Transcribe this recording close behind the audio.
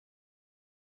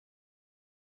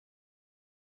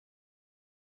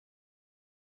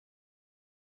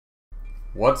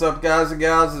What's up, guys and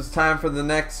gals? It's time for the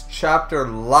next chapter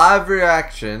live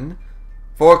reaction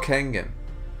for Kengan.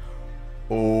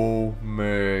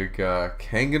 Omega.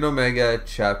 Kengan Omega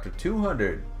chapter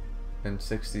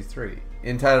 263.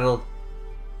 Entitled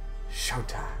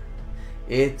Showtime.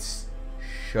 It's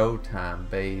showtime,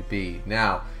 baby.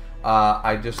 Now,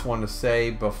 I just want to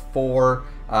say before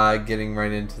getting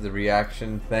right into the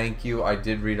reaction, thank you. I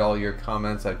did read all your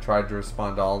comments. I tried to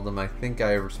respond to all of them. I think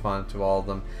I responded to all of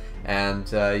them.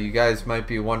 And you guys might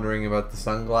be wondering about the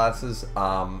sunglasses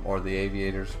or the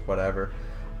aviators, whatever.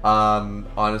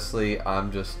 Honestly,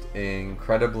 I'm just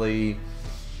incredibly...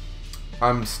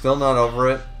 I'm still not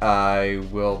over it. I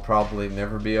will probably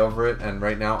never be over it. And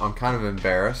right now, I'm kind of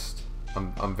embarrassed.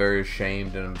 I'm very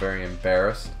ashamed and I'm very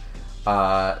embarrassed.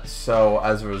 So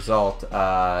as a result,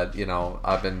 you know,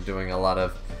 I've been doing a lot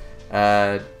of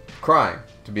crying,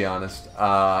 to be honest.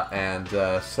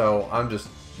 So I'm just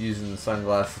using the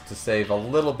sunglasses to save a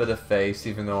little bit of face,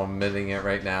 even though I'm admitting it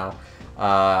right now.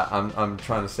 I'm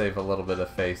trying to save a little bit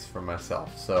of face for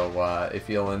myself. So if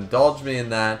you'll indulge me in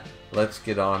that, let's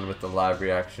get on with the live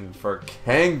reaction for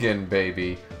Kengan,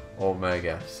 baby,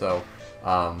 Omega. So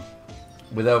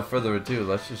without further ado,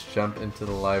 let's just jump into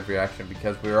the live reaction,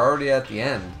 because we're already at the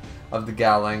end of the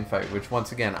Gao Lang fight, which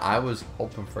once again, I was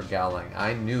hoping for Gao Lang.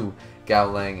 I knew Gao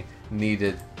Lang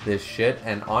needed this shit,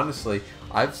 and honestly,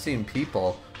 I've seen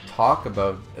people talk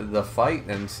about the fight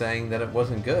and saying that it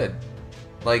wasn't good.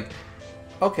 Like,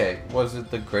 okay, was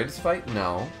it the greatest fight?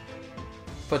 No.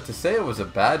 But to say it was a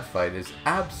bad fight is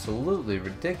absolutely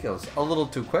ridiculous. A little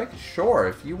too quick? Sure,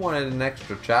 if you wanted an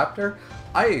extra chapter,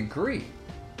 I agree.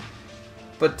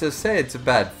 But to say it's a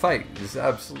bad fight is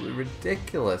absolutely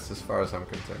ridiculous as far as I'm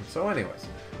concerned. So anyways,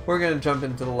 we're going to jump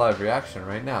into the live reaction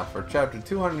right now for chapter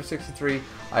 263.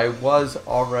 I was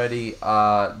already,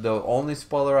 the only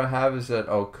spoiler I have is that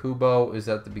Okubo is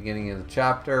at the beginning of the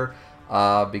chapter,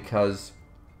 because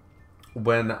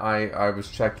when I was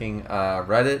checking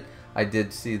Reddit, I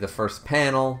did see the first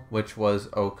panel, which was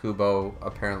Okubo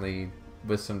apparently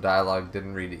with some dialogue.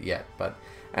 Didn't read it yet, but...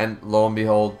 And lo and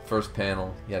behold, first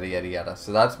panel, yada yada yada.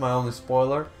 So that's my only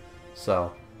spoiler.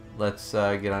 So let's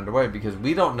get underway, because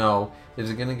we don't know, is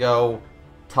it going to go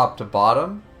top to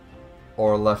bottom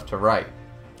or left to right?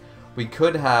 We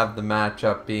could have the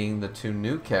matchup being the two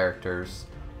new characters,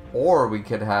 or we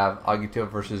could have Agito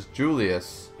versus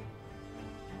Julius.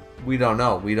 We don't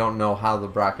know. We don't know how the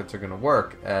brackets are going to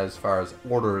work as far as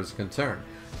order is concerned.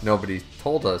 Nobody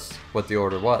told us what the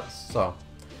order was. So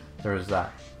there's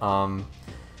that.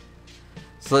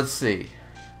 So let's see.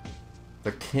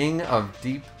 The King of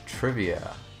Deep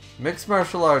Trivia. Mixed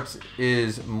martial arts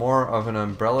is more of an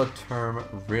umbrella term,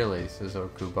 really, says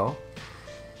Okubo.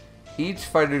 Each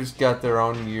fighter's got their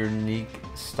own unique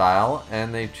style,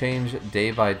 and they change day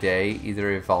by day,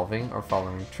 either evolving or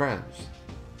following trends.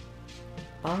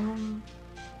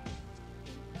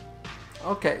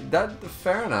 Okay,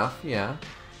 fair enough, yeah,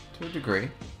 to a degree.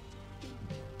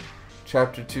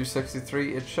 Chapter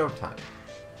 263, it's showtime.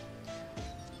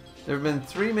 There have been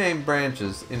three main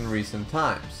branches in recent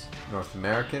times. North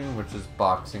American, which is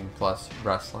boxing plus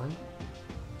wrestling.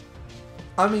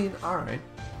 I mean, alright.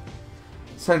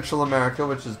 Central America,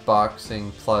 which is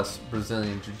boxing plus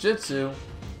Brazilian Jiu-Jitsu.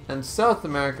 And South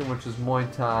America, which is Muay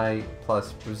Thai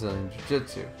plus Brazilian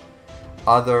Jiu-Jitsu.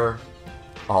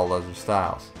 All other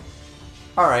styles.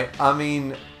 Alright, I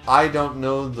mean, I don't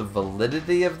know the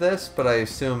validity of this, but I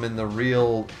assume in the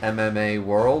real MMA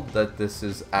world that this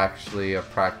is actually a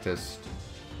practiced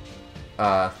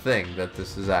thing, that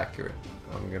this is accurate.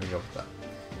 I'm going to go with that.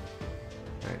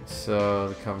 Alright, so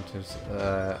the commentators...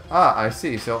 I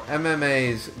see. So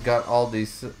MMA's got all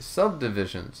these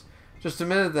subdivisions. Just a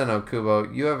minute then,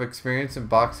 Okubo. You have experience in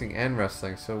boxing and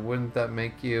wrestling, so wouldn't that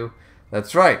make you...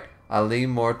 That's right. I lean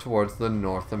more towards the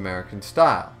North American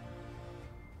style.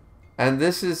 And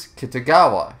this is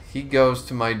Kitagawa. He goes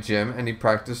to my gym and he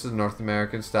practices North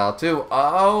American style too.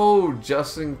 Oh,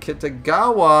 Justin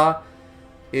Kitagawa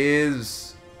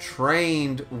is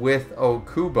trained with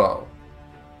Okubo.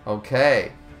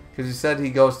 Okay. Because he said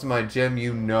he goes to my gym,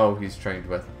 you know he's trained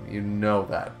with him. You know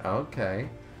that. Okay.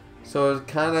 So it's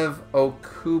kind of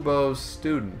Okubo's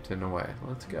student in a way.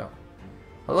 Let's go.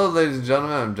 Hello, ladies and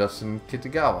gentlemen. I'm Justin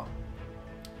Kitagawa.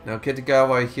 Now,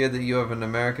 Kitagawa, I hear that you have an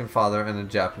American father and a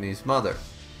Japanese mother.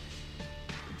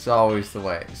 It's always the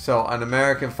way. So, an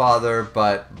American father,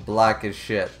 but black as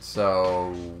shit.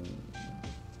 So,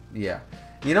 yeah.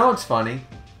 You know what's funny?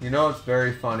 You know it's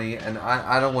very funny, and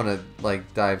I don't want to,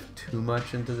 like, dive too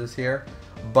much into this here.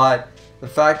 But the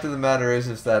fact of the matter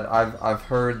is that I've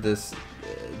heard this,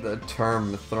 the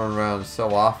term thrown around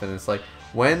so often. It's like,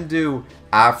 When do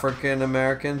African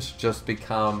Americans just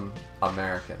become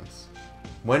Americans?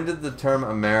 When did the term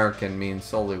American mean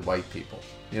solely white people?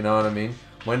 You know what I mean?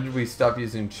 When did we stop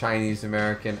using Chinese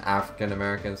American, African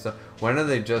American stuff? When are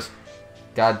they just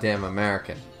goddamn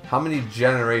American? How many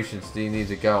generations do you need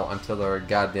to go until they're a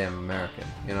goddamn American?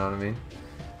 You know what I mean?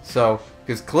 So,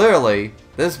 because clearly,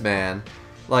 this man,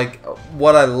 like,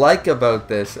 what I like about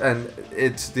this, and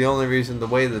it's the only reason the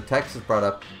way the text is brought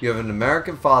up, you have an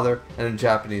American father and a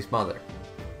Japanese mother.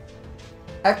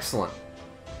 Excellent.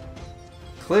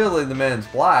 Clearly the man's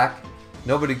black.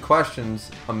 Nobody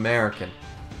questions American.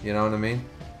 You know what I mean?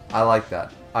 I like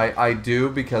that. I do,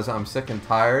 because I'm sick and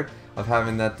tired of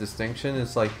having that distinction.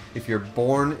 It's like, if you're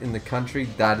born in the country,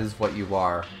 that is what you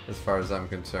are, as far as I'm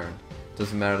concerned.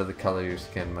 Doesn't matter the color of your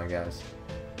skin, my guys.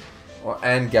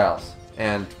 And gals.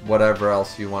 And whatever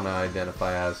else you want to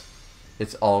identify as.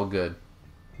 It's all good.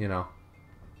 You know.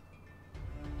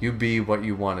 You be what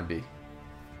you want to be.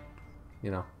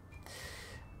 You know.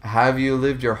 Have you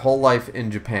lived your whole life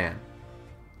in Japan?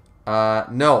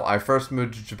 No, I first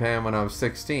moved to Japan when I was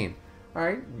 16.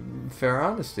 Alright, fair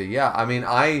honesty. Yeah, I mean,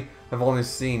 I have only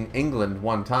seen England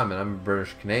one time, and I'm a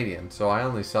British Canadian. So I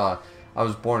only saw, I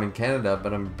was born in Canada,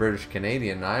 but I'm a British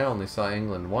Canadian, and I only saw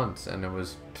England once, and it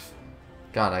was,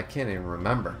 God, I can't even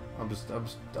remember. I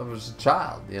was a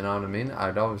child, you know what I mean?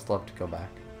 I'd always love to go back.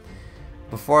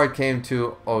 Before I came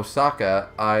to Osaka,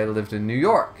 I lived in New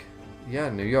York. Yeah,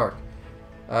 New York.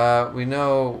 We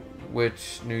know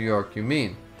which New York you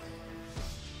mean.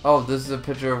 Oh, this is a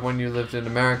picture of when you lived in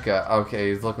America.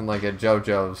 Okay, he's looking like a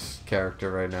JoJo's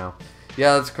character right now.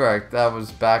 Yeah, that's correct. That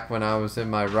was back when I was in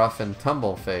my rough and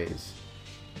tumble phase.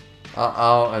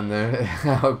 Uh-oh, and there,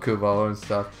 Kubo and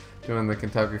stuff, doing the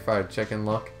Kentucky Fried Chicken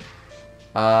look.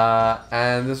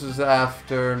 And this was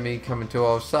after me coming to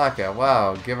Osaka.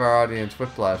 Wow, give our audience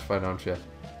whiplash, why don't you?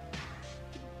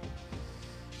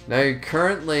 Now, you're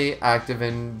currently active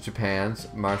in Japan's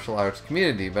martial arts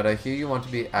community, but I hear you want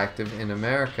to be active in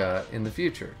America in the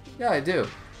future. Yeah, I do.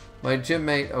 My gym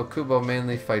mate Okubo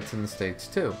mainly fights in the States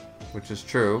too, which is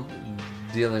true,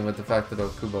 dealing with the fact that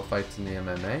Okubo fights in the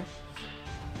MMA.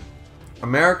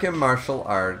 American martial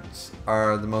arts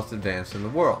are the most advanced in the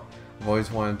world. I've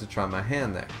always wanted to try my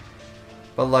hand there.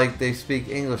 But like, they speak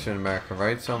English in America,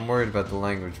 right? So I'm worried about the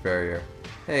language barrier.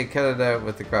 Hey, cut it out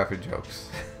with the crappy jokes.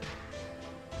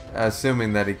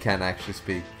 Assuming that he can actually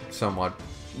speak somewhat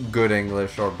good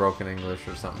English or broken English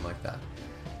or something like that.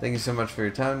 Thank you so much for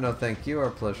your time. No, thank you. Our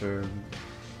pleasure.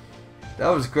 That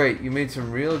was great. You made some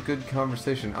real good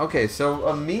conversation. Okay, so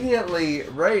immediately,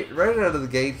 right out of the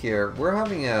gate here, we're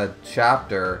having a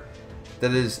chapter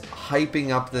that is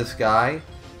hyping up this guy.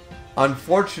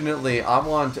 Unfortunately, I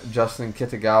want Justin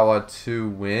Kitagawa to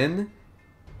win.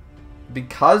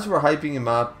 Because we're hyping him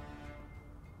up,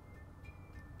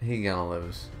 he's gonna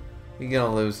lose. He's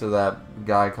gonna lose to that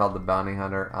guy called the Bounty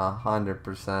Hunter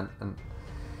 100%. And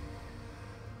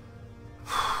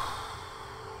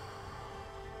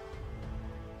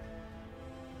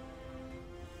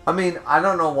I mean, I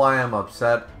don't know why I'm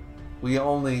upset.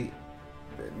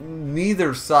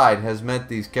 Neither side has met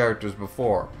these characters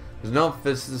before. There's no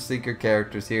Fist of the Seeker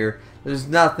characters here. There's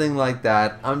nothing like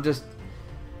that. I'm just...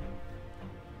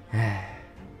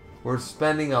 We're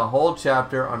spending a whole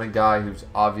chapter on a guy who's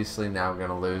obviously now going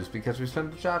to lose because we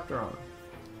spent a chapter on him.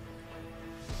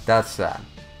 That's sad.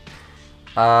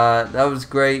 That was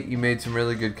great. You made some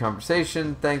really good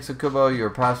conversation. Thanks, Okubo. You're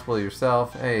passable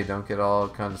yourself. Hey, don't get all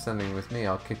condescending with me.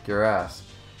 I'll kick your ass.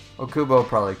 Okubo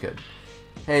probably could.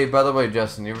 Hey, by the way,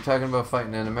 Justin, you were talking about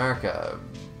fighting in America.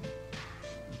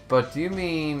 But do you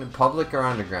mean public or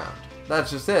underground?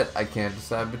 That's just it. I can't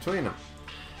decide between them.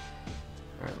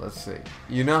 Alright, let's see.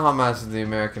 You know how massive the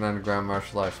American underground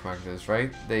martial arts market is,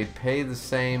 right? They pay the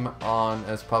same on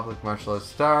as public martial arts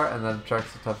star, and that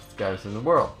attracts the toughest guys in the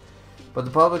world. But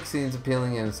the public scene's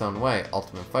appealing in its own way.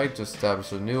 Ultimate Fight just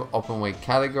established a new open weight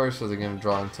category, so they're going to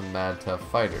draw in some mad tough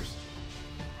fighters.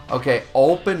 Okay,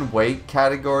 open weight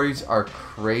categories are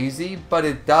crazy, but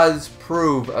it does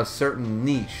prove a certain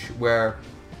niche where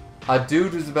a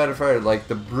dude who's a better fighter, like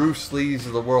the Bruce Lees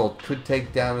of the world, could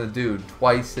take down a dude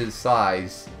twice his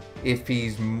size if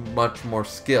he's much more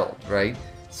skilled, right?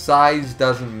 Size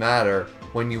doesn't matter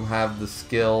when you have the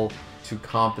skill to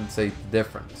compensate the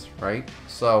difference, right?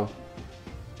 So,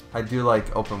 I do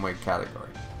like open weight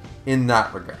category in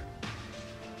that regard.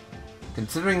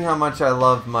 Considering how much I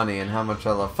love money and how much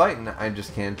I love fighting, I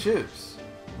just can't choose.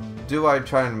 Do I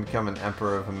try and become an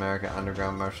Emperor of America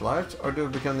Underground Martial Arts, or do I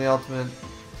become the Ultimate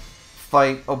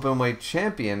Fight Openweight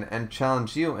Champion and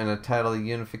challenge you in a title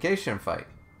unification fight?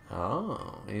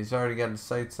 Oh, he's already got his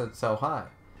sights set so high.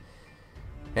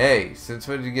 Hey, since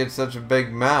when did you get such a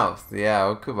big mouth? Yeah,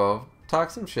 Okubo, talk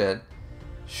some shit.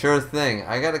 Sure thing.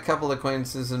 I got a couple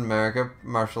acquaintances in America,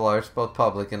 martial arts, both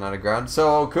public and underground.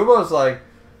 So Okubo's like,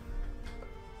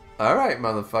 alright,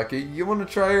 motherfucker, you want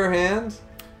to try your hand?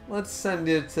 Let's send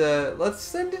you to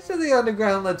the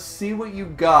underground. Let's see what you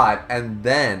got, and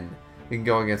then you can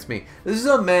go against me. This is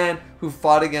a man who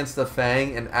fought against the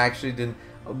Fang and actually didn't.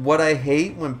 What I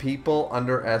hate when people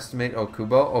underestimate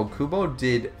Okubo. Okubo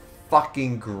did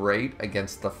fucking great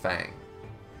against the Fang.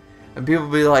 And people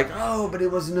be like, oh, but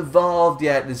it wasn't evolved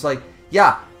yet. And it's like,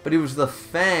 yeah, but it was the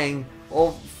Fang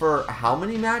for how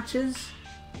many matches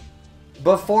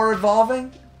before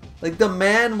evolving? Like, the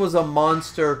man was a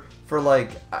monster for,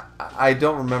 like, I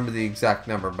don't remember the exact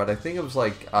number, but I think it was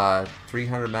like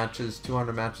 300 matches,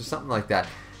 200 matches, something like that.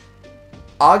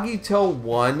 Agito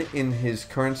won in his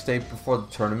current state before the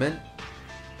tournament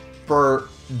for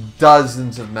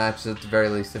dozens of matches at the very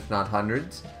least, if not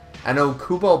hundreds. And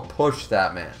Okubo pushed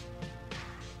that man.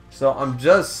 So I'm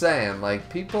just saying, like,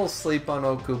 people sleep on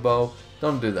Okubo.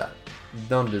 Don't do that.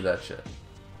 Don't do that shit.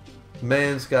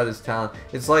 Man's got his talent.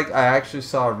 It's like I actually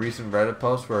saw a recent Reddit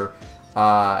post where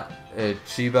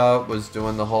Chiba was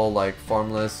doing the whole like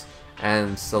formless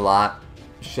and Salat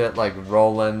shit, like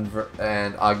Roland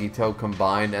and Agito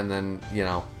combined, and then, you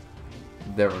know,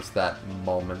 there was that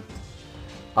moment.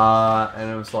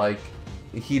 And it was like,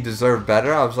 he deserved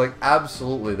better. I was like,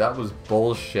 absolutely, that was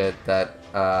bullshit that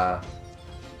that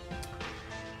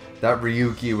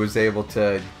Ryuki was able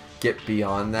to get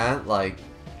beyond that. Like,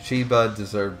 Chiba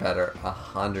deserved better,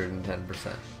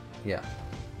 110%. Yeah,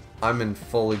 I'm in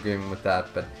full agreement with that.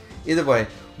 But either way,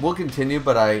 we'll continue.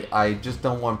 But I just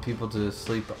don't want people to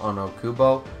sleep on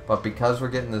Okubo. But because we're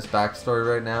getting this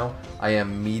backstory right now, I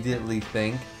immediately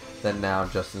think that now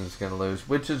Justin's going to lose,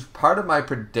 which is part of my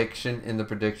prediction in the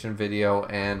prediction video.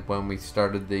 And when we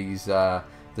started these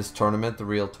this tournament, the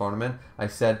real tournament, I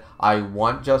said I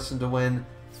want Justin to win,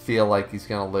 feel like he's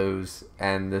going to lose,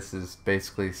 and this is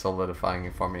basically solidifying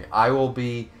it for me. I will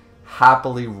be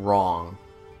happily wrong.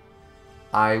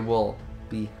 I will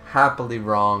be happily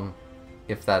wrong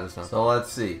if that is not. So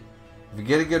let's see. If you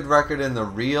get a good record in the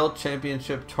real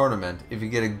championship tournament, if you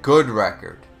get a good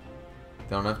record,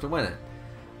 don't have to win it,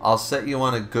 I'll set you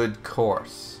on a good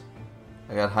course.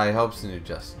 I got high hopes in you,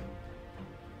 Justin.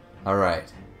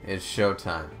 Alright, it's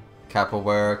showtime.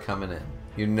 Capoeira coming in.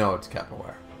 You know it's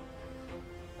capoeira.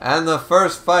 And the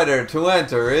first fighter to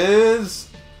enter is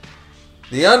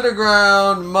the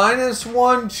Underground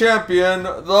 -1 champion,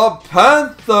 the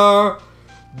Panther,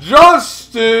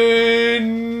 Justin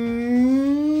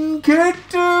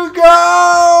Kitagawa!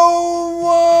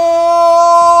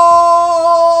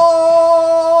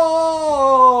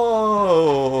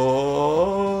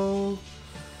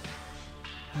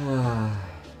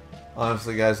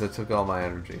 Honestly, guys, that took all my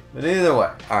energy. But either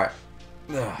way, alright.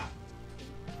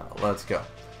 Let's go.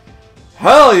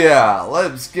 Hell yeah!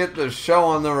 Let's get the show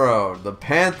on the road. The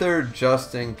Panther,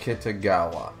 Justin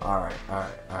Kitagawa. Alright,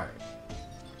 alright, alright.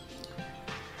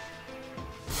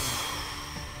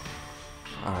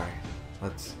 Alright,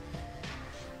 let's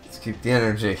keep the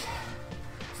energy.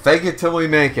 Fake it till we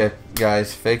make it,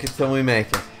 guys. Fake it till we make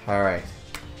it. Alright.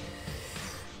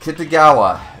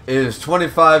 Kitagawa is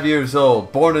 25 years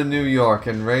old, born in New York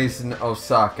and raised in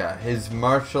Osaka. His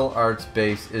martial arts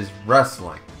base is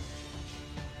wrestling.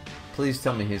 Please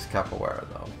tell me he's capoeira,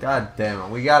 though. God damn it.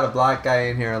 We got a black guy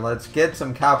in here. Let's get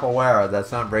some capoeira.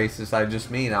 That's not racist. I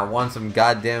just mean I want some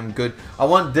goddamn good... I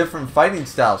want different fighting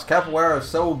styles. Capoeira is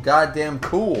so goddamn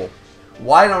cool.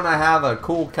 Why don't I have a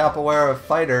cool capoeira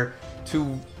fighter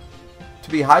to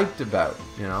be hyped about,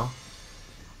 you know?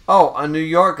 Oh, a New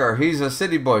Yorker. He's a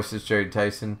city boy, says Jerry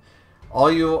Tyson.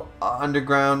 All you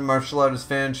Underground martial artist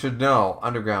fans should know.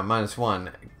 Underground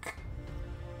 -1.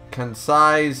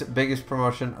 Kansai's biggest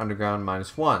promotion, Underground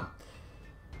 -1.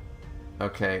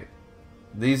 Okay.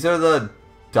 These are the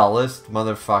dullest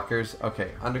motherfuckers.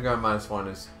 Okay, Underground -1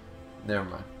 is... Never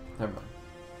mind. Never mind.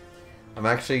 I'm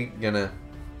actually gonna...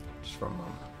 Just for a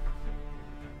moment.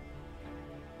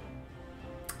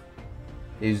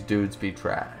 These dudes be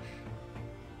trash.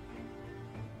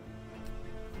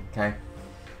 Okay?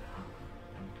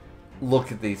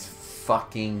 Look at these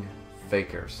fucking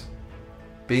fakers.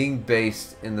 Being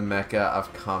based in the mecca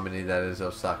of comedy that is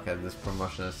Osaka, this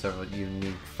promotion has several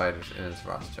unique fighters in its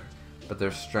roster. But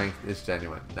their strength is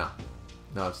genuine. No.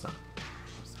 No, it's not.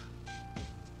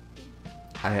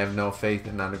 I have no faith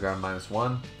in Underground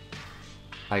 -1.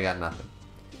 I got nothing.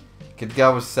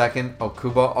 Kitagawa was second.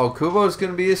 Okubo is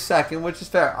going to be a second, which is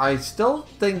fair. I still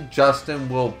think Justin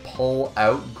will pull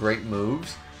out great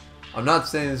moves. I'm not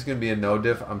saying it's going to be a no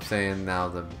diff. I'm saying now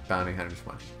the bounty hunters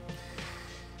win.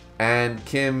 And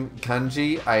Kim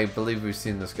Kanji, I believe we've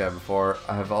seen this guy before.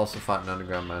 I have also fought an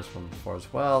underground match one before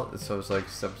as well. So it's like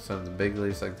stepping stone of the big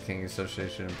leagues, like the King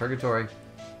Association in Purgatory.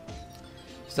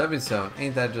 Stepping stone,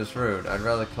 ain't that just rude? I'd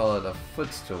rather call it a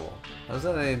footstool. How's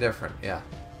that any different? Yeah.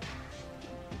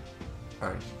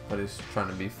 Alright, but he's trying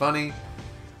to be funny.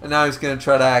 And now he's going to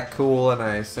try to act cool, and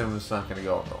I assume it's not going to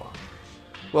go over well.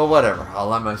 Well, whatever. I'll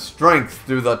let my strength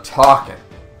do the talking.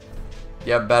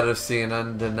 You better see an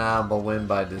undeniable win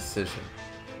by decision.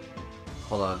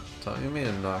 Hold on. Don't you mean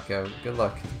a knockout? Good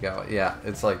luck, Kitagawa. Yeah,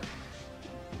 it's like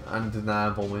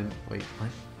undeniable win. Wait, what?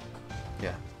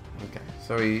 Yeah. Okay.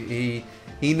 So he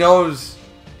knows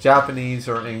Japanese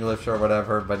or English or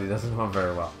whatever, but he doesn't know them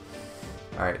very well.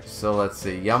 Alright, so let's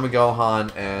see.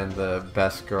 Yamagohan and the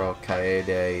best girl,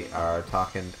 Kaede, are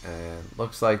talking, and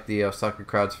looks like the Osaka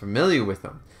crowd's familiar with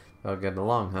him. They'll get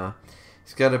along, huh?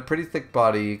 He's got a pretty thick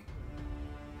body.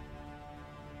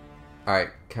 Alright,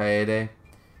 Kaede.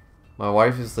 My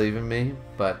wife is leaving me,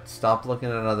 but stop looking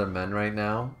at other men right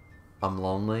now. I'm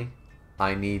lonely.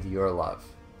 I need your love.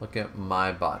 Look at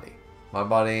my body. My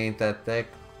body ain't that thick,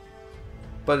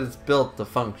 but it's built to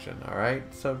function, alright?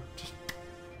 So just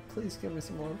please give me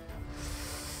some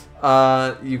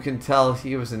love. You can tell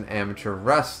he was an amateur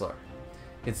wrestler.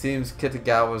 It seems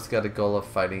Kitagawa's got a goal of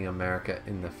fighting America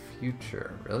in the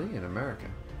future. Really? In America?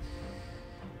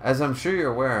 As I'm sure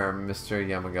you're aware, Mr.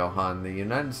 Yamagohan, the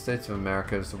United States of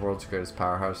America is the world's greatest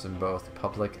powerhouse in both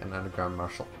public and underground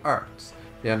martial arts.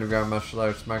 The underground martial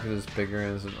arts market is bigger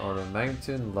as an order of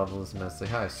magnitude and the level is immensely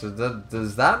high. So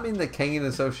does that mean the Kengan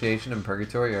Association and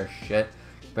Purgatory are shit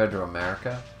compared to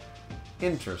America?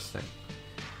 Interesting.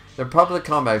 They're public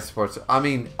combat sports. I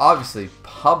mean, obviously,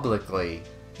 publicly,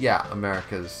 yeah,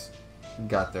 America's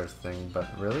got their thing, but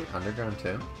really? Underground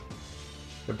too?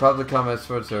 The public combat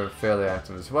sports are fairly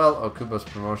active as well. Okubo's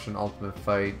promotion, Ultimate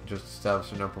Fight, just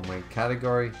established an open weight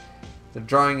category. They're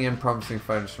drawing in promising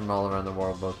fighters from all around the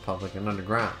world, both public and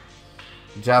underground.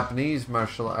 The Japanese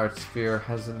martial arts sphere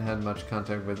hasn't had much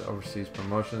contact with overseas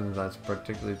promotions, and that's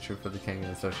particularly true for the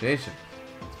Kengan Association.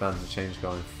 It's bound to change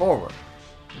going forward.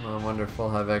 I wonder if we'll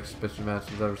have exhibition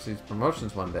matches with overseas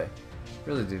promotions one day.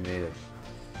 Really do need it.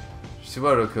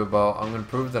 Shiwado Kubo, I'm going to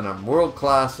prove that I'm world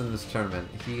class in this tournament.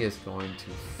 He is going to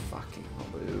fucking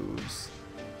lose.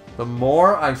 The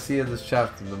more I see of this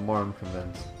chapter, the more I'm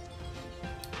convinced.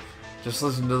 Just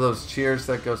listen to those cheers.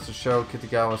 That goes to show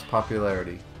Kitagawa's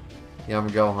popularity.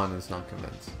 Yamagohan is not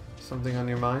convinced. Something on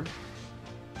your mind?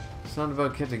 It's not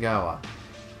about Kitagawa.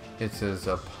 It's his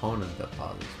opponent that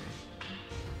bothers me.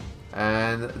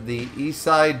 And the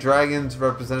Eastside Dragons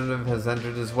representative has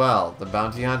entered as well. The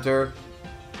bounty hunter,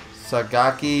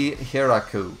 Sagaki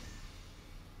Hiraku.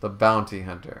 The bounty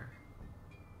hunter.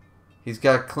 He's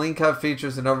got clean-cut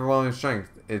features and overwhelming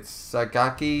strength. It's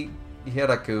Sagaki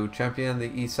Hiraku, champion of the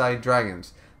Eastside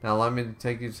Dragons. Now allow me to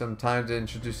take you some time to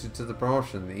introduce you to the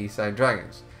promotion, the Eastside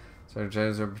Dragons. So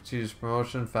Dragons are a prestigious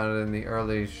promotion founded in the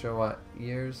early Showa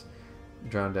years.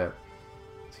 Drowned out.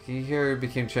 He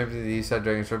became champion of the Eastside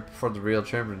Dragons right before the real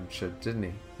championship, didn't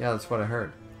he? Yeah, that's what I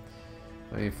heard.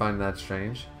 Don't you find that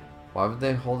strange? Why would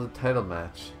they hold a title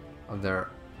match of their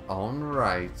own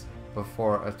right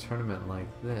before a tournament like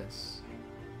this?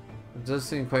 It does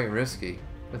seem quite risky.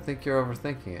 I think you're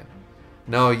overthinking it.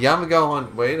 No,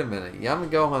 Yamagohan... Wait a minute.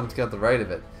 Yamagohan's got the right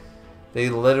of it. They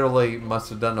literally must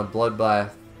have done a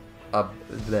bloodbath...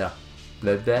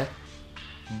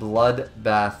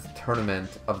 bloodbath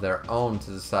tournament of their own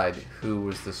to decide who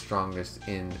was the strongest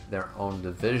in their own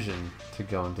division to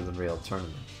go into the real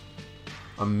tournament.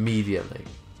 Immediately.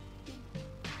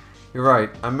 You're right.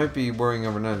 I might be worrying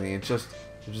over nothing. It's just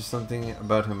something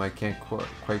about him I can't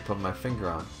quite put my finger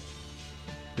on.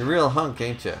 You're a real hunk,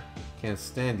 ain't ya? Can't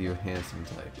stand you handsome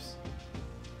types.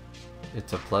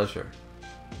 It's a pleasure.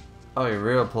 Oh, you're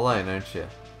real polite, aren't you?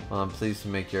 Well, I'm pleased to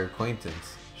make your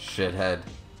acquaintance, shithead.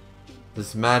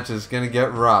 This match is gonna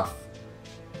get rough,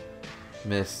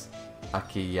 Miss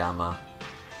Akiyama.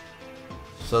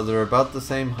 So they're about the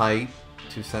same height,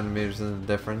 2 centimeters in the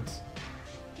difference.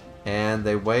 And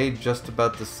they weigh just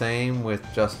about the same, with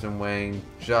Justin weighing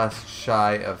just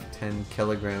shy of 10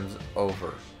 kilograms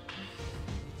over.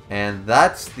 And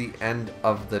that's the end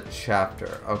of the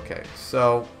chapter. Okay,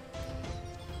 so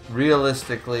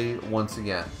realistically, once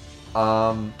again,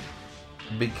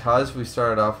 because we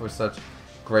started off with such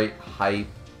great hype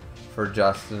for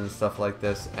Justin and stuff like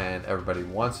this, and everybody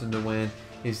wants him to win,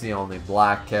 he's the only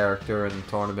black character in the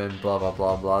tournament, blah blah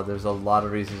blah blah, there's a lot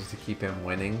of reasons to keep him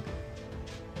winning.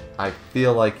 I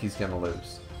feel like he's gonna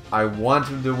lose. I want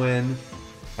him to win.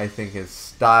 I think his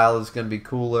style is gonna be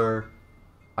cooler.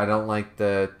 I don't like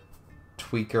the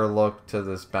tweaker look to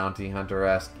this bounty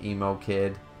hunter-esque emo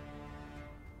kid.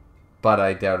 But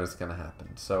I doubt it's going to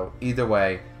happen. So either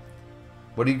way,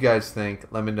 what do you guys think?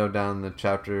 Let me know down in the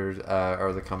chapter,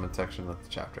 or the comment section of the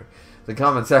chapter. The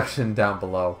comment section down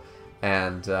below.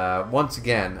 And once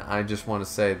again, I just want to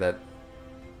say that,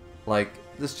 like,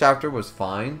 this chapter was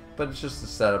fine, but it's just a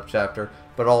setup chapter.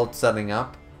 But all it's setting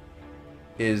up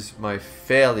is my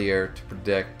failure to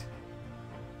predict.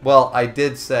 Well, I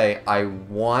did say I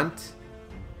want,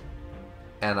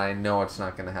 and I know it's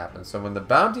not going to happen. So when the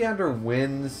bounty hunter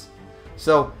wins...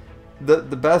 So, the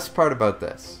best part about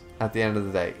this, at the end of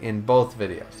the day, in both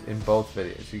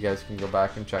videos, you guys can go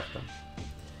back and check them,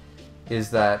 is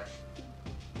that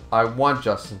I want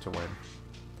Justin to win.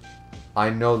 I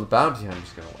know the bounty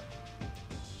hunter's going to win.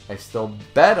 I still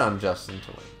bet on Justin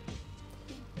to win.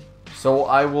 So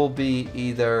I will be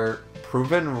either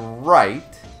proven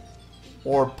right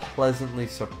or pleasantly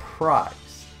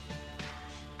surprised.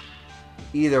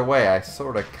 Either way, I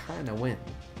sort of kind of win.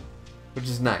 Which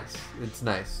is nice. It's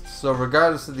nice. So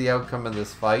regardless of the outcome of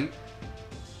this fight,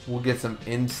 we'll get some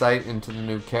insight into the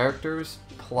new characters.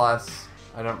 Plus,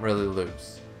 I don't really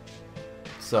lose.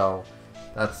 So,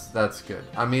 that's good.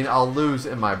 I mean, I'll lose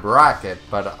in my bracket,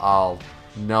 but I'll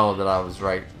know that I was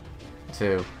right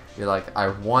to be like, I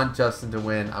want Justin to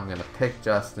win. I'm going to pick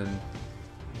Justin.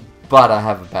 But I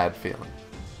have a bad feeling.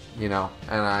 You know?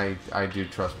 And I do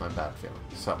trust my bad feeling.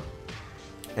 So,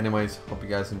 anyways, hope you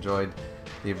guys enjoyed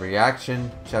the reaction,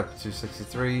 chapter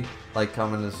 263. Like,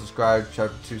 comment, and subscribe.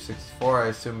 Chapter 264, I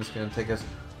assume it's going to take us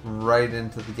right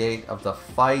into the gate of the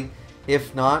fight.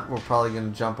 If not, we're probably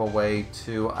going to jump away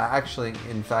to... Actually,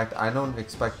 in fact, I don't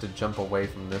expect to jump away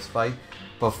from this fight.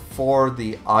 Before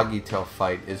the Agito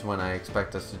fight is when I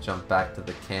expect us to jump back to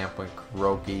the camp when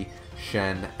Kuroki,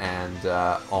 Shen, and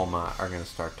Oma are going to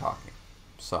start talking.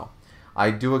 So, I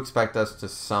do expect us to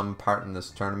some part in this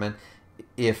tournament.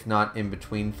 If not in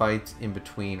between fights, in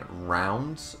between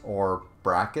rounds or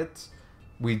brackets,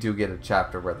 we do get a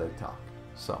chapter where they talk.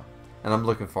 So, and I'm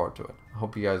looking forward to it. I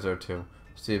hope you guys are too.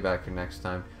 See you back here next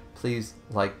time. Please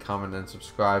like, comment, and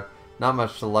subscribe. Not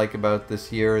much to like about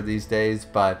this year or these days,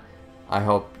 but I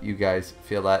hope you guys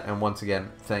feel that. And once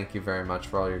again, thank you very much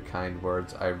for all your kind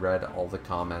words. I read all the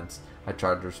comments. I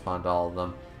tried to respond to all of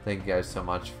them. Thank you guys so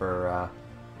much for,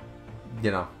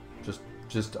 you know,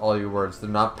 just all your words. They're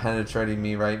not penetrating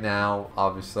me right now.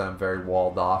 Obviously, I'm very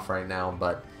walled off right now,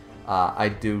 but I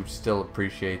do still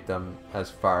appreciate them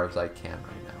as far as I can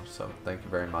right now. So thank you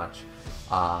very much.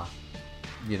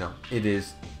 You know, it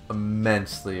is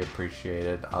immensely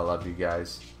appreciated. I love you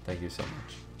guys. Thank you so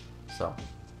much. So,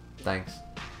 thanks.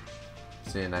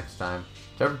 See you next time.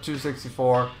 Chapter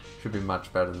 264 should be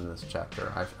much better than this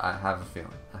chapter. I have a feeling.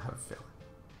 I have a feeling.